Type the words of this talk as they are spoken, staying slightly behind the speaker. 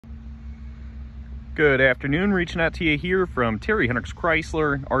Good afternoon, reaching out to you here from Terry Hendricks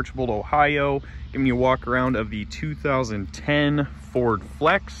Chrysler, Archbold, Ohio. Giving you a walk around of the 2010 Ford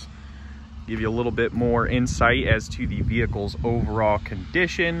Flex. Give you a little bit more insight as to the vehicle's overall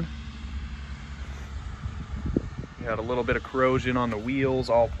condition. You got a little bit of corrosion on the wheels,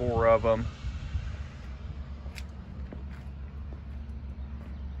 all four of them.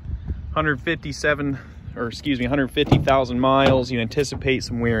 150,000 miles. You anticipate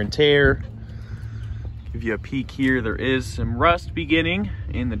some wear and tear. Give you a peek here. There is some rust beginning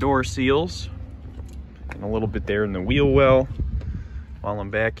in the door seals and a little bit there in the wheel well. While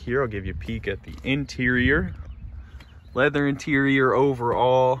I'm back here, I'll give you a peek at the interior. Leather interior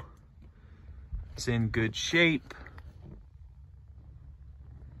overall. It's in good shape.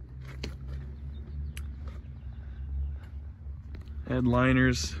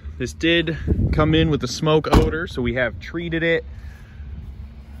 Headliners. This did come in with a smoke odor, so we have treated it.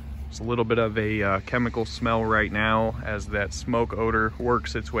 It's a little bit of a chemical smell right now as that smoke odor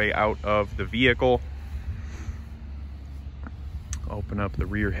works its way out of the vehicle. Open up the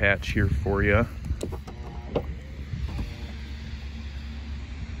rear hatch here for you.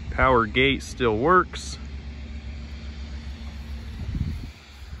 Power gate still works.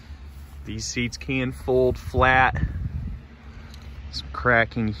 These seats can fold flat. Some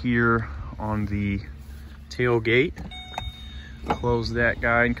cracking here on the tailgate. Close that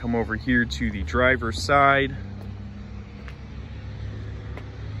guy and come over here to the driver's side.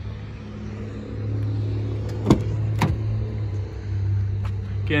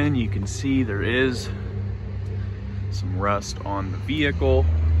 Again, you can see there is some rust on the vehicle.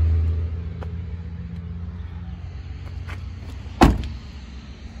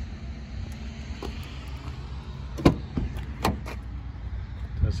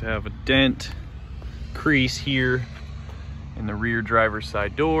 Does have a dent, crease here in the rear driver's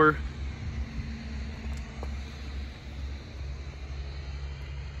side door.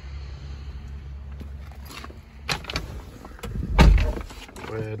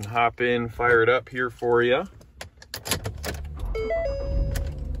 Go ahead and hop in, fire it up here for you.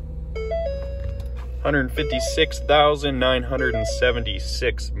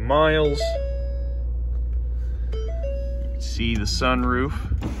 156,976 miles. You can see the sunroof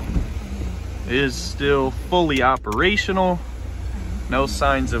is still fully operational. No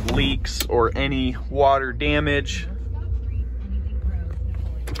signs of leaks or any water damage.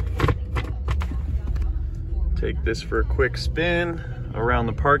 Take this for a quick spin around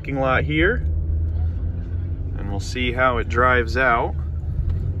the parking lot here, and we'll see how it drives out.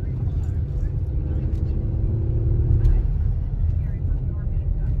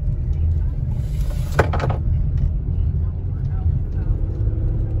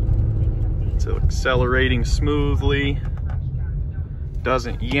 It's accelerating smoothly.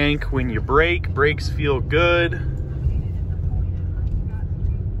 Doesn't yank when you brake. Brakes feel good.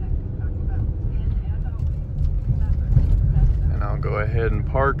 And I'll go ahead and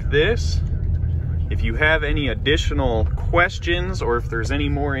park this. If you have any additional questions or if there's any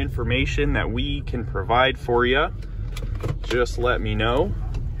more information that we can provide for you, just let me know.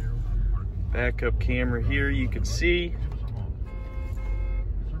 Backup camera here, you can see.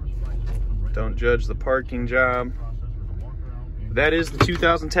 Don't judge the parking job. That is the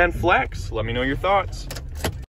 2010 Flex. Let me know your thoughts.